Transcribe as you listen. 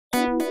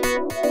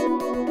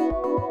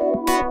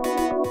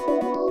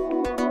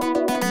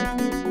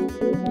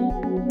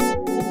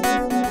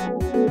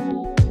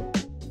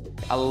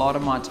A lot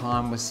of my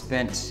time was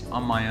spent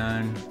on my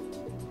own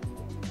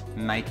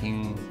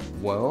making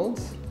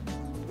worlds.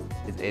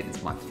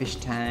 It's my fish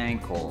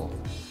tank or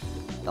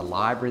the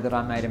library that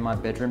I made in my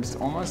bedroom. It's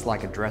almost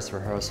like a dress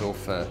rehearsal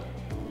for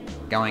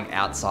going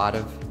outside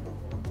of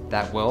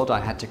that world.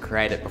 I had to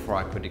create it before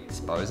I could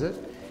expose it.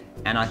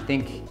 And I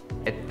think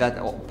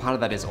part of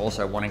that is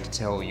also wanting to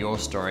tell your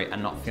story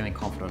and not feeling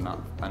confident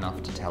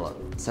enough to tell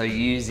it. So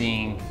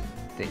using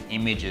the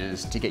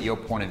images to get your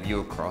point of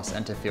view across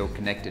and to feel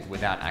connected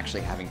without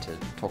actually having to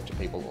talk to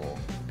people or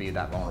be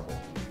that vulnerable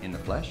in the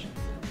flesh.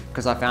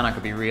 Because I found I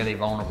could be really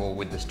vulnerable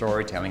with the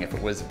storytelling if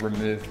it was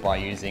removed by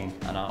using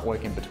an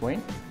artwork in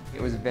between.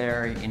 It was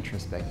very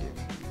introspective.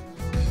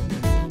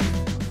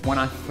 When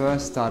I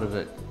first started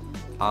at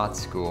art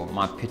school,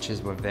 my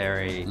pictures were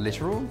very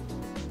literal.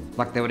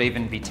 Like there would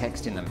even be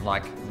text in them,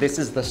 like, this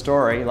is the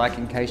story, like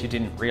in case you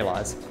didn't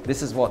realize,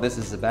 this is what this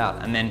is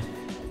about. And then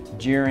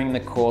during the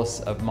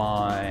course of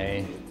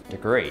my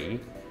degree,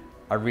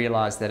 I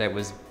realized that it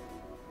was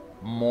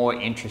more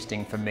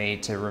interesting for me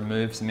to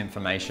remove some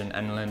information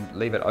and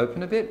leave it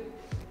open a bit.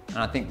 And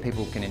I think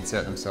people can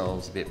insert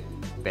themselves a bit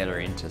better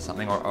into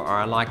something, or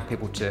I like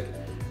people to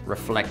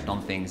reflect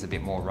on things a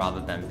bit more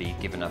rather than be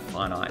given a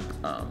finite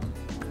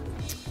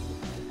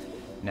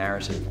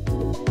narrative.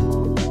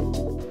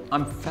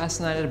 I'm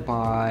fascinated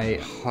by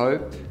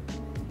hope,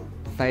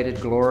 faded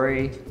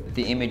glory.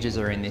 The images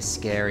are in this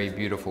scary,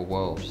 beautiful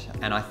world.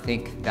 And I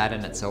think that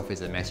in itself is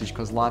a message,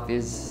 because life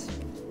is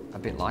a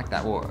bit like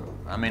that.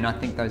 I mean, I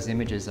think those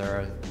images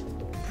are a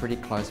pretty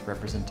close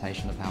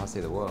representation of how I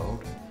see the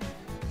world.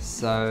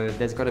 So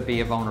there's got to be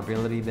a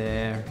vulnerability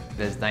there,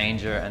 there's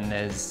danger, and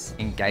there's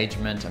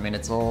engagement. I mean,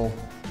 it's on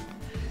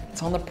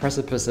the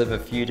precipice of a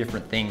few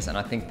different things, and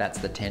I think that's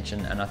the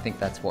tension, and I think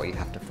that's what you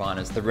have to find,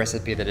 is the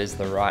recipe that is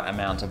the right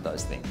amount of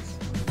those things.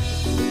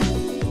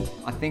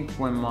 I think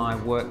when my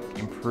work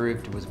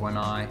improved was when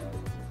I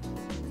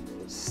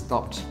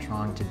stopped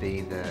trying to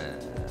be the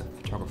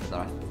photographer that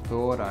I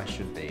thought I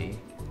should be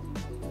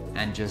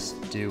and just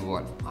do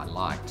what I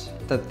liked.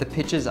 The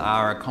pictures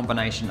are a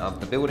combination of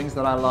the buildings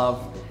that I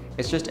love.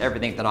 It's just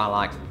everything that I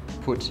like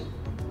put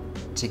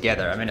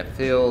together. I mean, it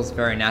feels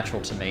very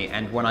natural to me,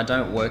 and when I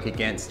don't work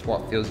against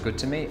what feels good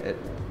to me,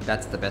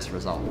 that's the best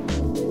result.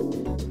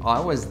 I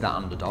was the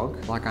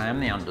underdog, like I am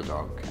the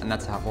underdog, and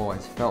that's how I've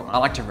always felt. I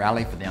like to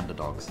rally for the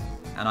underdogs,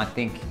 and I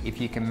think if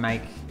you can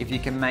make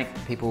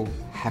people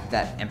have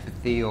that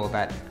empathy or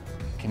that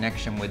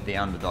connection with the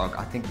underdog,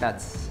 I think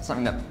that's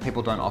something that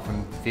people don't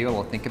often feel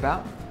or think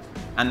about.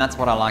 And that's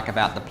what I like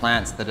about the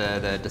plants that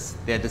they're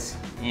just,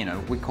 you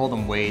know, we call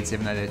them weeds,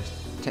 even though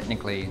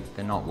technically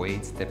they're not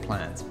weeds, they're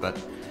plants, but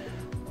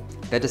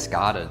they're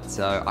discarded.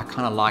 So I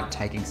kind of like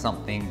taking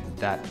something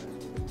that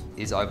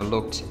is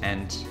overlooked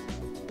and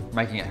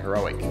making it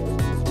heroic.